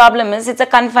only problem is it's a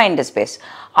confined space.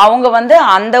 அவங்க வந்து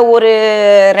அந்த ஒரு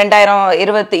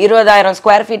 20,000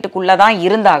 ஸ்கொயர் ஃபீட்டுக்குள்ள தான்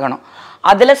இருந்தாகணும்.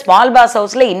 அதில் ஸ்மால் பாஸ்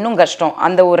ஹவுஸில் இன்னும் கஷ்டம்,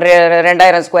 அந்த ஒரு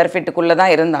 2,000 ஸ்கொயர் ஃபீட்டுக்குள்ளே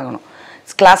தான் இருந்தாகணும்.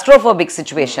 Claustrophobic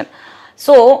situation.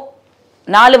 ஸோ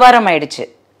 4 வாரம் ஆயிடுச்சு.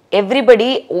 எவ்ரிபடி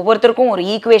ஒவ்வொருத்தருக்கும் ஒரு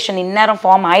ஈக்குவேஷன் இந்நேரம்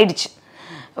ஃபார்ம் ஆயிடுச்சு.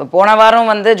 போன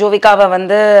வாரம் வந்து ஜோவிகாவை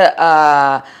வந்து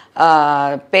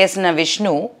பேசின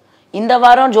விஷ்ணு இந்த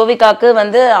வாரம் ஜோவிகாக்கு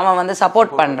வந்து அவன் வந்து சப்போர்ட்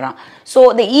பண்றான். So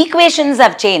the equations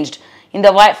have changed. இந்த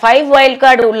 5 வைல்ட்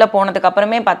கார்டு உள்ள போனதுக்கு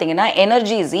அப்புறமே பார்த்தீங்கன்னா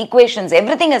energies, equations,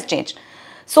 every thing has change.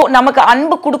 So நமக்கு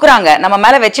அன்பு கொடுக்குறாங்க, நம்ம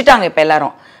மேலே வச்சுட்டாங்க. இப்போ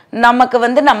எல்லாரும் நமக்கு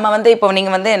வந்து நம்ம வந்து இப்போ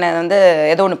நீங்கள் வந்து என்னை வந்து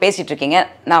ஏதோ ஒன்று பேசிகிட்டு இருக்கீங்க,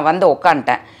 நான் வந்து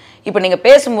உட்காந்துட்டேன். இப்போ நீங்கள்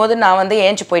பேசும்போது நான் வந்து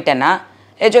ஏஞ்சி போயிட்டேன்னா,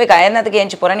 ஜோவிகா என்னத்துக்கு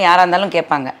ஏஞ்சி போகிறேன்னு யாராக இருந்தாலும்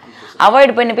கேட்பாங்க.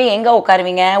 அவாய்ட் பண்ணி போய் எங்க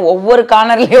உட்காருவீங்க? ஒவ்வொரு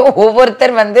கார்னர்லயும்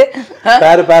ஒவ்வொருத்தர் வந்து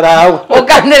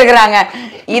உட்கார்ந்து இருக்கிறாங்க.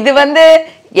 இது வந்து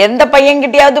எந்த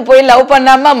பையன்கிட்டயாவது போய் லவ்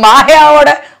பண்ணாம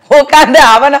மாயாவோட உட்கார்ந்து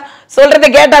அவனை சொல்றதை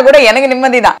கேட்டா கூட எனக்கு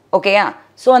நிம்மதி தான். ஓகேயா?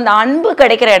 ஸோ அந்த அன்பு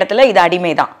கிடைக்கிற இடத்துல இது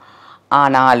அடிமை தான்.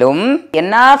 ஆனாலும்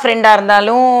என்ன ஃப்ரெண்டா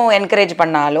இருந்தாலும் என்கரேஜ்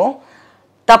பண்ணாலும்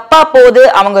தப்பா போகுது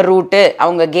அவங்க ரூட்டு,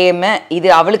 அவங்க கேமு,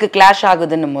 இது அவளுக்கு கிளாஷ்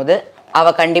ஆகுதுன்னும் போது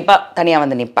அவ கண்டிப்பா தனியா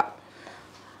வந்து நிற்பா.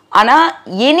 ஆனா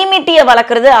எனிமிட்டியை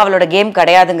வளர்க்குறது அவளோட கேம்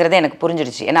கிடையாதுங்கிறது எனக்கு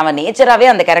புரிஞ்சிடுச்சு. ஏன்னா அவன் நேச்சராகவே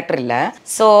அந்த கேரக்டர் இல்லை.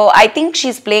 So I think she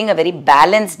is playing a very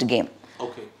balanced game.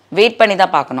 Wait பண்ணி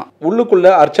தான் பார்க்கணும். உள்ளுக்குள்ள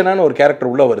அர்ச்சனான்னு ஒரு கேரக்டர்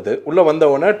உள்ள வருது. உள்ள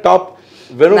வந்தவொடனே டாப்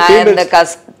வெறும்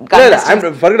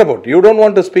forget about, you don't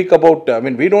want to speak about, I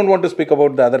mean we don't want to speak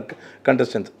about the other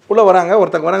contestants. உள்ள வராங்க,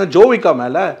 ஒருத்தங்க வராங்க ஜோவிகா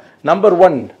மேல நம்பர்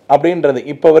 1 அப்படின்றது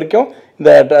இப்போ வரைக்கும்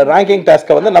இந்த ரேங்கிங்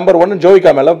டாஸ்க்கை வந்து நம்பர் 1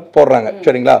 ஜோவிகா மேல போடுறாங்க.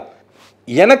 சரிங்களா?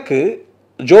 எனக்கு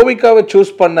ஜோவிகாவை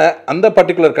சூஸ் பண்ண அந்த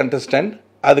பர்டிகுலர் கண்டஸ்டன்ட்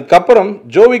அதுக்கப்புறம்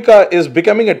Jovika is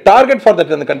becoming a target for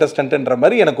that அந்த கண்டஸ்டன்ட்ன்ற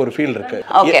மாதிரி எனக்கு ஒரு ஃபீல் இருக்கு.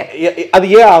 அது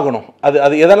ஏன் ஆகணும்?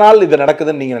 அது எதனால் இது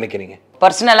நடக்குதுன்னு நீங்க நினைக்கிறீங்க?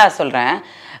 பர்சனலா சொல்றேன்.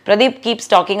 Pradeep keeps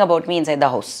talking about me inside the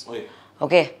house.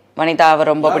 Okay, Vanitha அவர்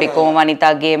ரொம்ப பிடிக்கும், வனிதா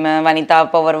கேம், வனிதா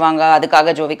இப்போ வருவாங்க,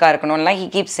 அதுக்காக ஜோவிகா இருக்கணும்லாம் he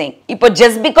keeps saying. இப்போ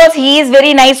just because he is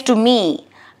very nice to me,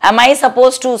 am I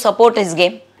supposed to support his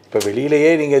game? இப்போ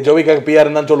வெளியிலேயே நீங்க ஜோவிகாக்கு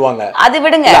பிஆர் தான் சொல்லுவாங்க. அது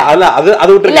விடுங்க,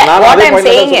 அது விட்டுருங்க. what I'm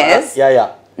saying is,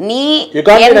 நீ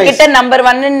என்கிட்ட நம்பர்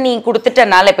 1 நீ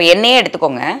கொடுத்துட்டனால, இப்போ என்னையே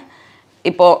எடுத்துக்கோங்க.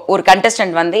 இப்போ ஒரு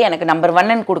கண்டஸ்டன்ட் வந்து எனக்கு நம்பர்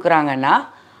 1 கொடுக்குறாங்கன்னா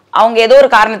அவங்க ஏதோ ஒரு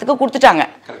காரணத்துக்கு கொடுத்துட்டாங்க.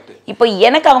 இப்போ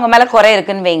எனக்கு அவங்க மேல குறை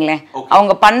இருக்குன்னு வைங்களேன்,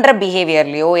 அவங்க பண்ற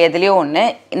பிஹேவியர்லயோ எதுலயோ ஒண்ணு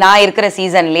நான் இருக்கிற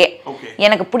சீசன்லயே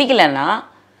எனக்கு பிடிக்கலன்னா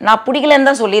நான் பிடிக்கலன்னு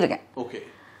தான் சொல்லியிருக்கேன்.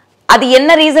 அது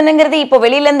என்ன ரீசனுங்கிறது இப்போ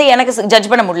வெளியில இருந்து எனக்கு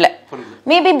ஜட்ஜ் பண்ண முடியல.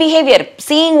 Maybe behaviour,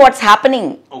 seeing what's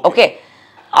happening. Okay,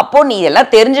 அப்போ நீ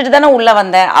எல்லாம் தெரிஞ்சுட்டு தானே உள்ள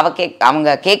வந்த.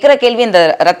 அவங்க கேட்குற கேள்வி இந்த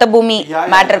ரத்த பூமி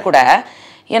மேட்டர் கூட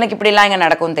எனக்கு இப்படிலாம் இங்கே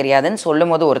நடக்கும் தெரியாதுன்னு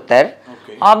சொல்லும் போது ஒருத்தர்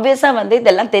ஆப்வியஸா வந்து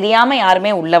இதெல்லாம் தெரியாம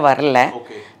யாருமே உள்ள வரல.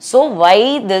 ஸோ வை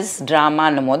திஸ்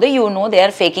ட்ராமான்னும் போது you know they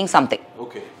are faking something.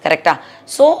 கரெக்டா?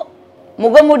 ஸோ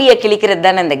முகமுடிய கிழிக்கிறது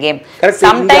தானே இந்த கேம்.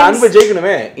 அன்பு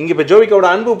ஜெயிக்கணுமே. இங்க இப்ப ஜோவிகாவோட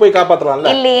அன்பு போய்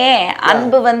காப்பாத்தலாம்ல. இல்லையே,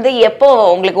 அன்பு வந்து எப்போ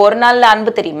உங்களுக்கு ஒரு நாள்ல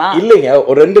அன்பு தெரியுமா? இல்லைங்க,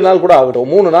 ஒரு 2 நாள் கூட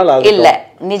ஆகட்டும், 3 நாள் ஆகட்டும். இல்ல,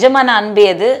 நிஜமான அன்பு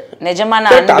எது,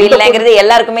 நிஜமான அன்பு இல்லைங்கிறது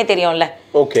எல்லாருக்குமே தெரியும்ல.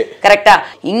 ஓகே, கரெக்டா?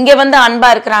 இங்க வந்து அன்பா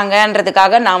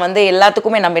இருக்கிறாங்கன்றதுக்காக நான் வந்து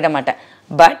எல்லாத்துக்குமே நம்பிட மாட்டேன்.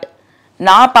 பட்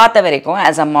நான் பார்த்த வரைக்கும்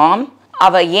ஆஸ் அ மாம்,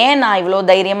 அவ ஏன் நான் இவ்வளோ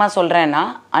தைரியமா சொல்றேன்னா,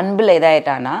 அன்புல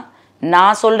இதாயிட்டானா,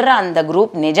 நான் சொல்ற அந்த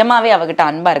குரூப் நிஜமாவே அவகிட்ட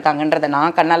அன்பா இருக்காங்கன்றத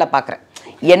நான் கண்ணால பாக்குறேன்,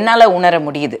 என்னால உணர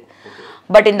முடியுது.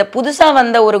 பட் இந்த புதுசா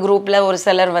வந்த ஒரு குரூப்ல ஒரு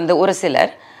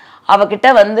சிலர் அவகிட்ட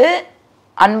வந்து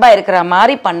அன்பா இருக்கிற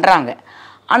மாதிரி பண்றாங்க.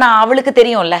 ஆனா அவளுக்கு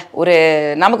தெரியும்ல,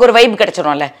 நமக்கு ஒரு வைப்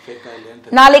கிடைச்சிரும்ல,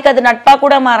 நாளைக்கு அது நட்பா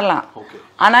கூட மாறலாம்.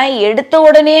 ஆனா எடுத்த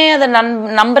உடனே அதை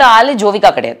நம்புற ஆளு ஜோவிகா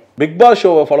கிடையாது. பிக் பாஸ்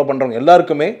ஷோவை ஃபாலோ பண்றவங்க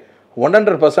எல்லாருக்குமே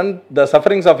 100% the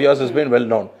sufferings of yours has been well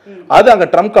known. அது அங்க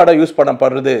ட்ரம்ப் கார்டை யூஸ்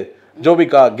பண்ணப்படுறது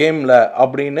ஜோவிகா கேம்ல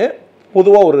அப்படின்னு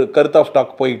பொதுவா ஒரு கருத்து ஆஃப்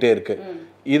டாக் போயிட்டே இருக்கு.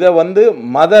 இதை வந்து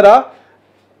மதரா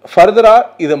ஃபர்தரா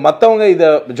இது மற்றவங்க இதை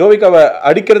ஜோவிகாவை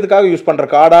அடிக்கிறதுக்காக யூஸ் பண்ற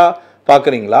கார்டா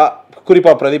பாக்குறீங்களா?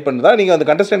 குறிப்பா பிரதீப் தான் நீங்க அந்த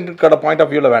கண்டஸ்டன்ட் கார்ட பாயிண்ட்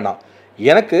ஆஃப் வியூல வேணாம்,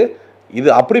 எனக்கு இது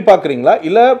அப்படி பாக்குறீங்களா?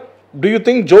 இல்ல do you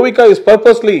think Jovika is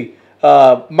purposely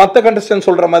மற்ற கண்டஸ்டன்ட்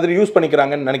சொல்ற மாதிரி யூஸ்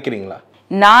பண்ணிக்கிறாங்கன்னு நினைக்கிறீங்களா?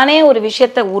 நானே ஒரு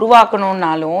விஷயத்தை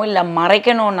உருவாக்கணும்னாலும் இல்லை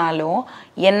மறைக்கணும்னாலும்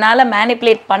என்னால்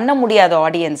மேனிப்புலேட் பண்ண முடியாத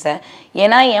ஆடியன்ஸை.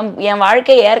 ஏன்னா என்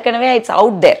வாழ்க்கை ஏற்கனவே இட்ஸ்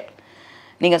அவுட் தேர்.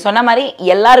 நீங்கள் சொன்ன மாதிரி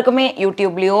எல்லாருக்குமே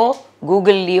யூடியூப்லேயோ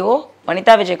கூகுள்லேயோ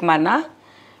Vanitha விஜயகுமார்னா,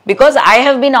 because I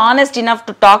have been honest enough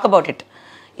to talk about it.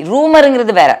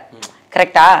 ரூமருங்கிறது வேற,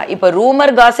 கரெக்டா? இப்போ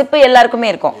ரூமர் காசிப்பு எல்லாருக்குமே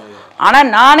இருக்கும். ஆனால்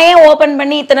நானே ஓப்பன்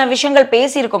பண்ணி இத்தனை விஷயங்கள்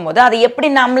பேசியிருக்கும் போது அதை எப்படி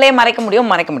நம்மளே மறைக்க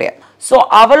முடியாது. ஸோ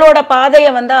அவளோட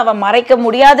பாதையை வந்து அவள் மறைக்க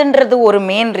முடியாதுன்றது ஒரு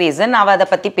மெயின் ரீசன். அவள் அதை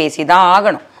பற்றி பேசி தான்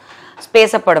ஆகணும்.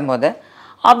 பேசப்படும் போது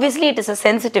obviously it is a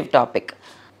sensitive topic.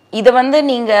 இதை வந்து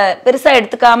நீங்கள் பெருசாக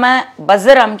எடுத்துக்காம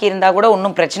பஸ்ஸர் அமுக்கி இருந்தால் கூட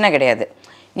ஒன்றும் பிரச்சனை கிடையாது.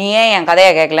 நீ ஏன் என்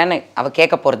கதையை கேட்கலன்னு அவள்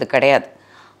கேட்க போகிறது கிடையாது.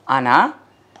 ஆனால்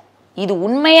இது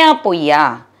உண்மையா பொய்யா,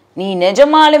 நீ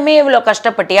நிஜமாலுமே இவ்வளோ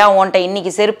கஷ்டப்பட்டியா, உன்கிட்ட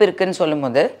இன்னைக்கு செருப்பு இருக்குன்னு சொல்லும்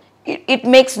போது it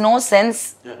makes no sense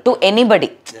to anybody.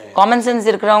 Common sense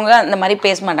இருக்கிறவங்க அந்த மாதிரி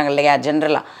பேச மாட்டாங்க இல்லையா?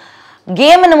 ஜென்ரலா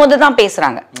கேம்னு போது தான்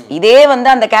பேசுறாங்க. இதே வந்து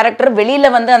அந்த கேரக்டர் வெளியில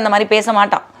வந்து அந்த மாதிரி பேச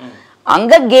மாட்டான்.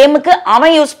 அங்க கேமுக்கு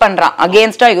அவன் யூஸ் பண்றான்,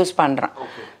 அகேன்ஸ்டா யூஸ் பண்றான்.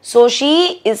 So she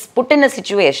is put in a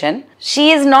situation. She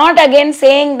is not again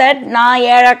saying that நான்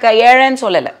ஏழைன்னு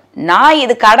சொல்லல. நான்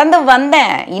இது கடந்து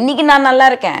வந்தேன், இன்னைக்கு நான் நல்லா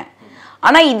இருக்கேன்.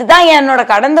 ஆனா இதுதான் என்னோட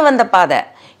கடந்து வந்த பாதை.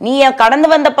 நீ என் கடந்து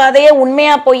வந்த பாதையே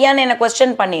உண்மையா பொய்யான்னு என்ன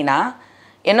கொஸ்டின் பண்ணினா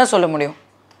என்ன சொல்ல முடியும்?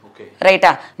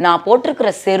 ரைட்டா? நான் போட்டிருக்கிற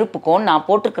செருப்புக்கும் நான்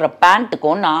போட்டிருக்கிற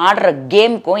பேண்ட்டுக்கும் நான் ஆடுற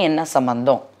கேமுக்கும் என்ன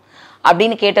சம்பந்தம்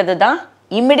அப்படின்னு கேட்டது தான்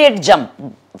immediate jump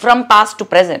from past to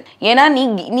present. ஏன்னா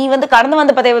நீ வந்து கடந்து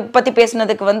வந்த பத்தி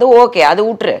பேசுனதுக்கு வந்து ஓகே, அது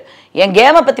விட்டுரு. என்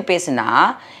கேமை பத்தி பேசுனா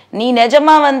நீ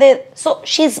நிஜமா வந்து so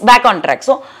she is back on track.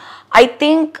 So I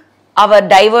think அவ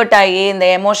டைவர்ட் ஆகி இந்த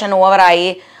எமோஷன் ஓவர்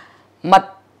ஆகி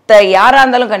யாரா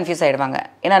இருந்தாலும் கன்ஃபியூஸ் ஆயிடுவாங்க.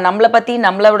 ஏன்னா நம்மளை பத்தி,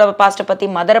 நம்மளோட பாஸ்ட்டை பத்தி,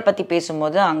 மதரை பத்தி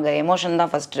பேசும்போது அங்க எமோஷன்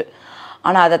தான் ஃபர்ஸ்ட்.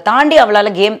 ஆனா அதை தாண்டி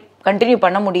அவளால கேம் கண்டினியூ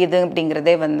பண்ண முடியுது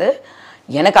அப்படிங்கிறதே வந்து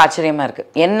எனக்கு ஆச்சரியமா இருக்கு.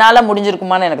 என்னால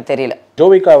முடிஞ்சிருக்குமான்னு எனக்கு தெரியல.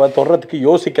 ஜோவிகாவை தொடர்றதுக்கு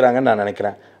யோசிக்கிறாங்கன்னு நான்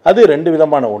நினைக்கிறேன். அது 2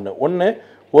 விதமான ஒன்று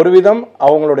ஒரு விதம்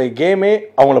அவங்களுடைய கேமே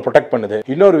அவங்கள ப்ரொடெக்ட் பண்ணுது.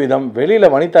 இன்னொரு விதம் வெளியில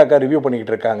வனிதாக்கா ரிவ்யூ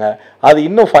பண்ணிக்கிட்டு இருக்காங்க, அது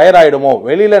இன்னும் ஃபயர் ஆயிடுமோ,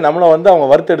 வெளியில நம்மளை வந்து அவங்க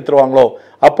வறுத்து எடுத்துருவாங்களோ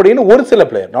அப்படின்னு ஒரு சில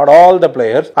player, not all the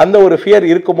players, அந்த ஒரு ஃபியர்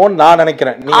இருக்குமோன்னு நான்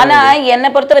நினைக்கிறேன். ஆனா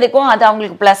என்னை பொறுத்த வரைக்கும் அது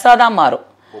அவங்களுக்கு பிளஸ்ஸா தான் மாறும்.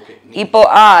 இப்போ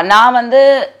நான் வந்து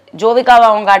ஜோவிகாவை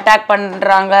அவங்க அட்டாக்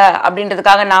பண்றாங்க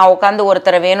அப்படின்றதுக்காக நான் உட்காந்து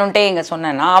ஒருத்தரை வேணும்ட்டே இங்க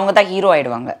சொன்னேன்னா அவங்க தான் ஹீரோ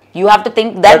ஆயிடுவாங்க. You have to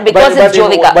think that because it's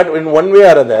Jovika. But in one way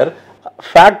or other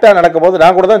ஃபேக்டா நடக்கும்போது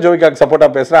நான் கூட தான் ஜோவிகாக்கு சப்போர்ட்டா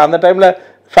பேசுறேன். அந்த டைம்ல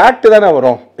ஃபேக்ட் தானே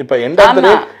வரும். இப்போ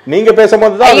எண்டாவது நீங்க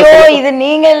பேசும்போது தான் ஐயோ இது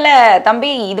நீங்க இல்ல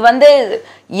தம்பி, இது வந்து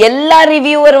எல்லா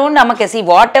ரிவ்யூவரும் நமக்கு சி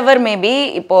வாட் எவர் மேபி.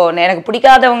 இப்போ எனக்கு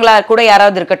பிடிக்காதவங்களா கூட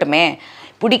யாராவது இருக்கட்டுமே,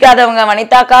 பிடிக்காதவங்க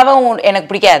வனிதாக்காவும் எனக்கு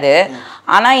பிடிக்காது,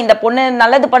 ஆனா இந்த பொண்ணு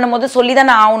நல்லது பண்ணும்போது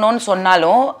சொல்லிதானே ஆகணும்னு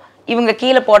சொன்னாலும் இவங்க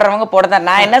கீழே போடுறவங்க போடுறதா.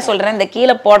 நான் என்ன சொல்றேன், இந்த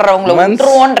கீழே போடுறவங்களை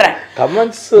விட்டுருவோன்றேன்.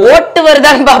 ஓட்டு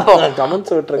வருதான்னு பாப்போம்.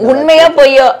 உண்மையா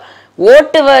பொய்யோ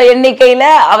ஓட்டு எண்ணிக்கையில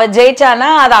அவ ஜெயிச்சானா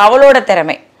அது அவளோட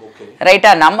திறமை. ரைட்டா?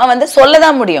 நம்ம வந்து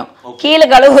சொல்லதான் முடியும், கீழே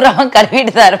கழுவுறவன்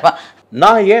கழுவிட்டு தான் இருப்பான்.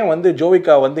 நான் ஏன் வந்து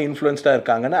ஜோவிகா வந்து இன்ஃப்ளூயன்ஸ்டா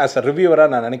இருக்காங்கன்னு ஆஸ் அ ரிவ்யூவரா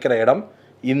நான் நினைக்கிற இடம்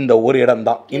இந்த ஒரு இடம்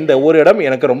தான். இந்த ஒரு இடம்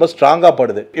எனக்கு ரொம்ப ஸ்ட்ராங்கா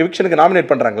படுது. எவிக்ஷனுக்கு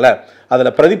நாமினேட் பண்றாங்களே,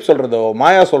 அதுல பிரதீப் சொல்றதோ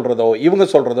மாயா சொல்றதோ இவங்க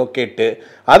சொல்றதோ கேட்டு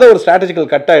அதை ஒரு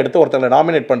ஸ்ட்ராட்டஜிக்கல் கட்டா எடுத்து ஒருத்தங்களை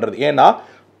நாமினேட் பண்றது. ஏன்னா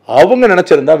அவங்க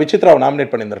நினைச்சிருந்தா விசித்ராவை நாமினேட்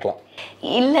பண்ணியிருந்திருக்கலாம்.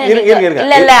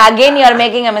 இல்ல again you are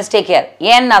making a mistake here.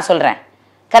 ஏன் நான் சொல்றேன்,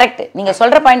 கரெக்ட், நீங்க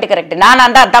சொல்ற பாயிண்ட் கரெக்ட், நான்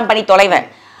அதான் பண்ணி தொலைவேன்.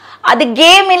 அது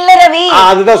கேம் இல்ல ரவி.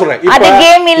 அதுதான் சொல்றேன். அது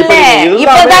கேம் இல்ல.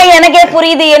 இப்பதான் எனக்கே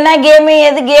புரியுது என்ன கேம்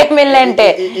எது கேம் இல்லன்ட்டு.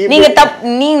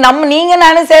 நீங்க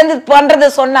நானும் சேர்ந்து பண்றது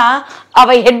சொன்னா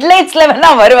அவ ஹெட்லைட்ஸ்ல வேணா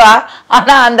வருவா,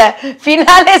 ஆனா அந்த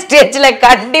ஃபினாலே ஸ்டேஜ்ல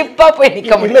கண்டிப்பா போய்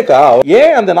நிக்க முடியும். இல்லக்கா,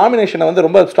 ஏன் அந்த நாமினேஷனை வந்து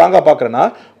ரொம்ப ஸ்ட்ராங்கா பாக்குறேன்னா,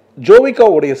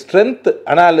 ஜோவிகாவுடைய ஸ்ட்ரென்த்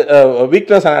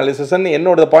வீக்னஸ் அனாலிசிஸ்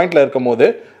என்னோட பாயிண்ட்ல இருக்கும் போது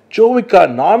ஜோவிகா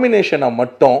நாமினேஷனை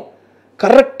மட்டும்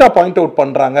கரெக்டா பாயிண்ட் அவுட்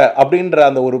பண்றாங்க அப்படின்ற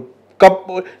அந்த ஒரு கப்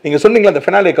நீங்க சொன்னீங்களா அந்த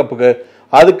ஃபினாலே கப்புக்கு,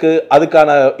 அதுக்கான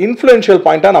இன்ஃப்ளூயன்ஷியல்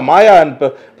பாயிண்டா நான் மாயா அண்ட்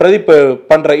பிரதீப்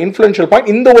பண்ற இன்ஃப்ளூயன்ஷியல்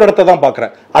பாயிண்ட் இந்த ஒரு இடத்த தான்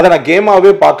பாக்குறேன். அதை நான்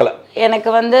கேமாவே பார்க்கல. எனக்கு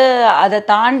வந்து அதை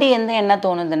தாண்டி என்ன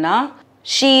தோணுதுன்னா,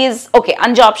 ஷீ இஸ் ஓகே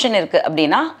 5 ஆப்ஷன் இருக்கு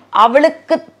அப்படின்னா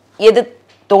அவளுக்கு எது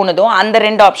தோணுதோ அந்த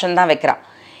 2 ஆப்ஷன் தான் வைக்கிறான்.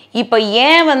 இப்போ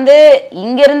ஏன் வந்து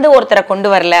இங்கிருந்து ஒருத்தரை கொண்டு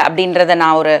வரல அப்படின்றத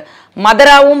நான் ஒரு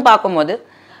மதராகவும் பார்க்கும்போது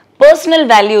பர்சனல்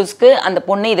வேல்யூஸ்க்கு அந்த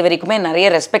பொண்ணு இது வரைக்குமே நிறைய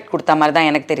ரெஸ்பெக்ட் கொடுத்த மாதிரி தான்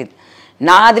எனக்கு தெரியுது.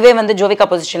 நான் அதுவே வந்து ஜோவிகா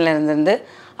பொசிஷன்ல இருந்து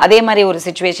அதே மாதிரி ஒரு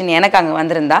சிச்சுவேஷன் எனக்கு அங்கே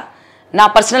வந்திருந்தா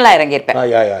நான் பர்சனலாக இறங்கியிருப்பேன்,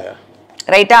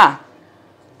 ரைட்டா?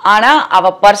 ஆனால்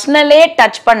அவள் பர்சனலே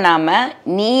டச் பண்ணாமல்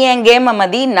நீ என் கேமை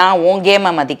மதி நான் உன்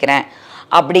கேமை மதிக்கிறேன்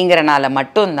அப்படிங்கிறனால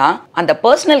மட்டும்தான் அந்த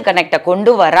பர்சனல் கனெக்டை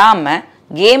கொண்டு வராமல்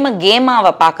கேமா அவ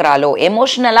பார்க்குறாளோ,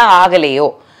 எமோஷனலாக ஆகலையோ.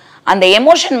 அந்த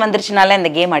எமோஷன் வந்துருச்சுனால இந்த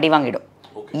கேம் அடி வாங்கிடும்.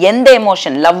 எந்த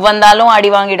எமோஷன், லவ் வந்தாலும் அடி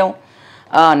வாங்கிடும்,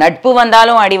 நட்பு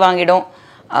வந்தாலும் அடி வாங்கிடும்,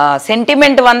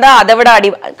 சென்டிமெண்ட் வந்தால் அதை விட அடி.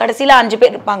 கடைசியில் 5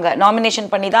 பேர் இருப்பாங்க, நாமினேஷன்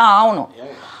பண்ணி தான் ஆகணும்.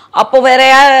 அப்போ வேற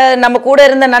நம்ம கூட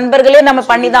இருந்த நண்பர்களே நம்ம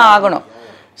பண்ணி தான் ஆகணும்.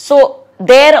 So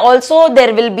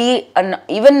there will be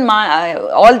even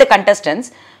all the contestants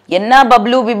என்ன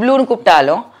பப்ளூ பிப்ளூன்னு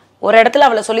கூப்பிட்டாலும் ஒரு இடத்துல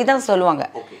அவளை சொல்லி தான் சொல்லுவாங்க.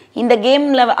 இந்த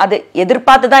கேம்ல அது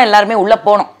எதிர்பார்த்து தான் எல்லாருமே உள்ள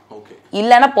போனோம்,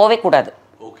 இல்லைன்னா போவே கூடாது.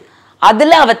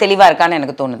 அதுல அவ தெளிவா இருக்கான்னு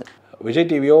எனக்கு தோணுது. விஜய்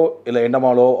டிவியோ இல்ல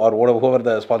எண்டமாலோ ஆர் ஓவர்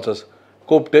த ஸ்பான்சர்ஸ்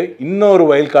கூப்பிட்டு இன்னொரு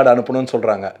வைல்ட் கார்டு அனுப்பணும்னு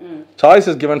சொல்றாங்க. Choice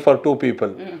is given for 2 people.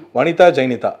 Vanitha,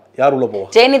 ஜெயனிதா, யார் உள்ள போவா?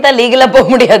 ஜெயனிதா லீகலா போக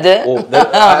முடியாது.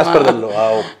 as per the law.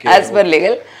 Okay. as per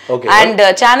legal. And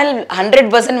channel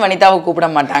 100% வனிதாவை கூப்பிட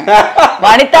மாட்டாங்க.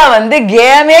 வனிதா வந்து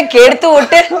கேமே கெடுத்து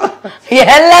விட்டு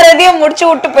எல்லாரையும் முடிச்சு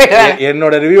விட்டு போயிடுவாங்க.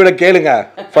 என்னோட ரிவ்யூல கேளுங்க.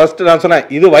 ஃபர்ஸ்ட் நான் சொன்னேன்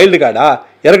இது வைல்ட் கார்டா,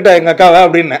 இறக்கட்டா எங்க அக்காவா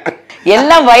அப்படின்னு.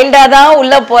 எல்லாம் வைல்டா தான்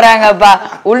உள்ள போறாங்கப்பா.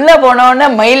 உள்ள போன உடனே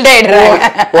மைல்ட் ஆயிடுறாங்க.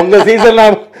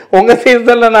 உங்க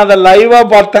சீசன்ல நான் அதை லைவா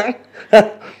பார்த்தேன்.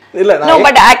 இல்ல நோ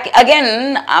பட் அகைன்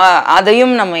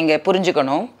அதையும் நம்ம இங்க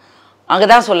புரிஞ்சுக்கணும்.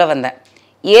 அங்கதான் சொல்ல வந்தேன்,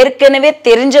 ஏற்கனவே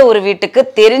தெரிஞ்ச ஒரு வீட்டுக்கு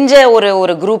தெரிஞ்ச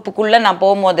ஒரு குரூப்புக்குள்ள நான்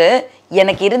போகும்போது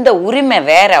எனக்கு இருந்த உரிமை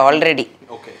வேற. ஆல்ரெடி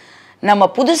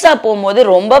நம்ம புதுசா போகும்போது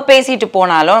ரொம்ப பேசிட்டு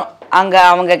போனாலும் அங்க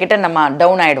அவங்க கிட்ட நம்ம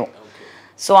டவுன் ஆயிடும்.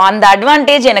 ஸோ அந்த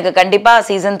அட்வான்டேஜ் எனக்கு கண்டிப்பா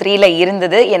சீசன் 3ல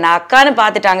இருந்தது. என் அக்கான்னு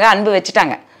பார்த்துட்டாங்க, அன்பு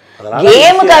வச்சுட்டாங்க,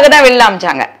 கேமுக்காக தான் வெளில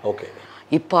அமிச்சாங்க.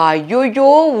 இப்ப ஐயோ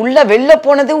உள்ள வெளில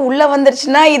போனது உள்ள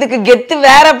வந்துருச்சுன்னா இதுக்கு கெத்து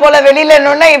வேற போல வெளியில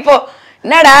என்னன்னா இப்போ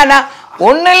என்னடா நான்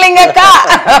ஒண்ணு இல்லைங்கக்கா.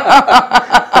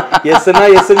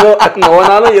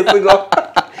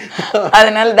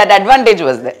 அதனால that advantage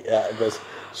was there. Yeah, it was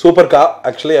super ka.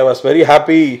 Actually I was very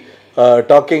happy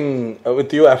talking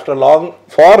with you after long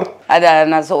for அத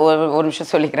நான் ஒரு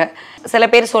நிமிஷம் சொல்லிக்கிறேன். சில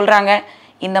பேர் சொல்றாங்க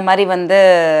இந்த மாதிரி வந்து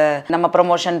நம்ம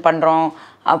ப்ரமோஷன் பண்றோம்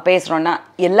பேசுறோம்னா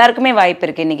எல்லாருக்குமே வாய்ப்பு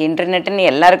இருக்கு. இன்னைக்கு இன்டர்நெட்னு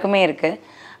எல்லாருக்குமே இருக்கு.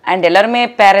 அண்ட் எல்லாருமே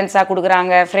பேரண்ட்ஸா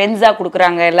கொடுக்குறாங்க, ஃப்ரெண்ட்ஸா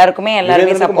கொடுக்குறாங்க, எல்லாருமே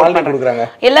சப்போர்ட் பண்றாங்க.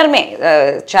 எல்லாருமே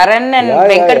சரண் and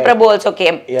Venkat Prabhu also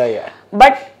came.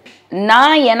 But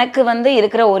நான் எனக்கு வந்து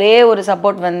இருக்கிற ஒரே ஒரு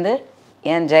சப்போர்ட் வந்து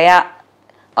என் ஜெயா.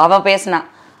 அவ பேசினா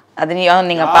அது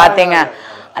நீங்க பாத்தீங்க.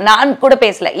 நான் கூட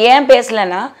பேசல. ஏன்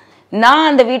பேசலன்னா நான்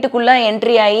அந்த வீட்டுக்குள்ள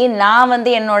என்ட்ரி ஆகி நான்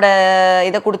வந்து என்னோட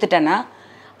இதை கொடுத்துட்டேன்னா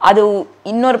அது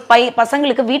இன்னொரு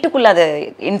பசங்களுக்கு வீட்டுக்குள்ள அது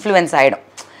இன்ஃப்ளூயன்ஸ் ஆயிடும்.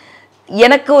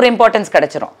 எனக்கு ஒரு இம்பார்ட்டன்ஸ்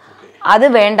கிடைச்சிரும். அது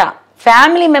வேண்டாம்.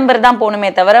 ஃபேமிலி மெம்பர் தான் போகணுமே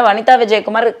தவிர Vanitha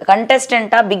Vijayakumar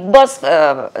கண்டெஸ்டண்டா big pass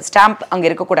stamp அங்க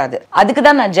இருக்கக்கூடாது. அதுக்கு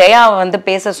தான் நான் ஜெயா வந்து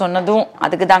பேச சொன்னதும்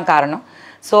அதுக்கு தான் காரணம்.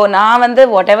 ஸோ நான் வந்து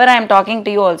what ever I am talking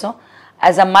to you also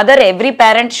as a mother every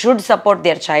parent should support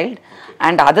their child.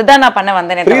 and அதுதான் நான் பண்ண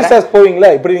வந்தேனே தவிர போவீங்களா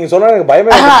இப்படி நீங்க சொன்னா எனக்கு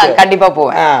பயமே இல்ல. கண்டிப்பா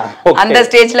போவேன். அந்த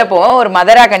ஸ்டேஜ்ல போவேன், ஒரு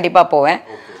மதரா கண்டிப்பா போவேன்.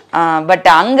 பட்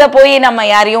அங்க போய் நம்ம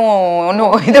யாரையும்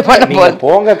ஒன்னும் இது பண்ண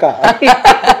போங்கக்கா.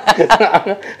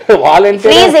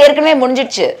 ப்ளீஸ் ஏற்கனவே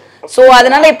முடிஞ்சிடுச்சு. சோ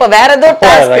அதனால இப்ப வேற ஏதோ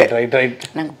டாஸ்க்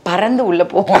நாங்க பறந்து உள்ள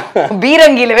போவோம்,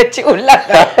 பீரங்கில வச்சு உள்ள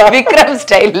விக்ரம்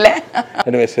ஸ்டைல்ல.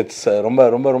 எனிவேஸ் இட்ஸ் ரொம்ப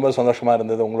ரொம்ப ரொம்ப சந்தோஷமா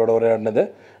இருந்தது உங்களோட உரையாடினது.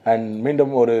 அண்ட்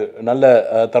மீண்டும் ஒரு நல்ல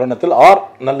தருணத்தில் ஆர்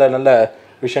நல்ல நல்ல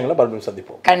விஷயங்களை மறுபடியும்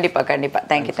சந்திப்போம். கண்டிப்பா கண்டிப்பா.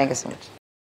 Thank you thank you so much.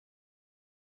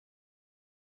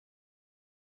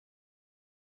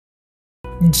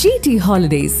 GT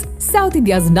Holidays, South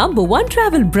India's #1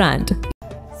 travel brand.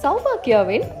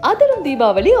 சௌபாக்கியாவின் அதிரும்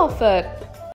தீபாவளி ஆஃபர்.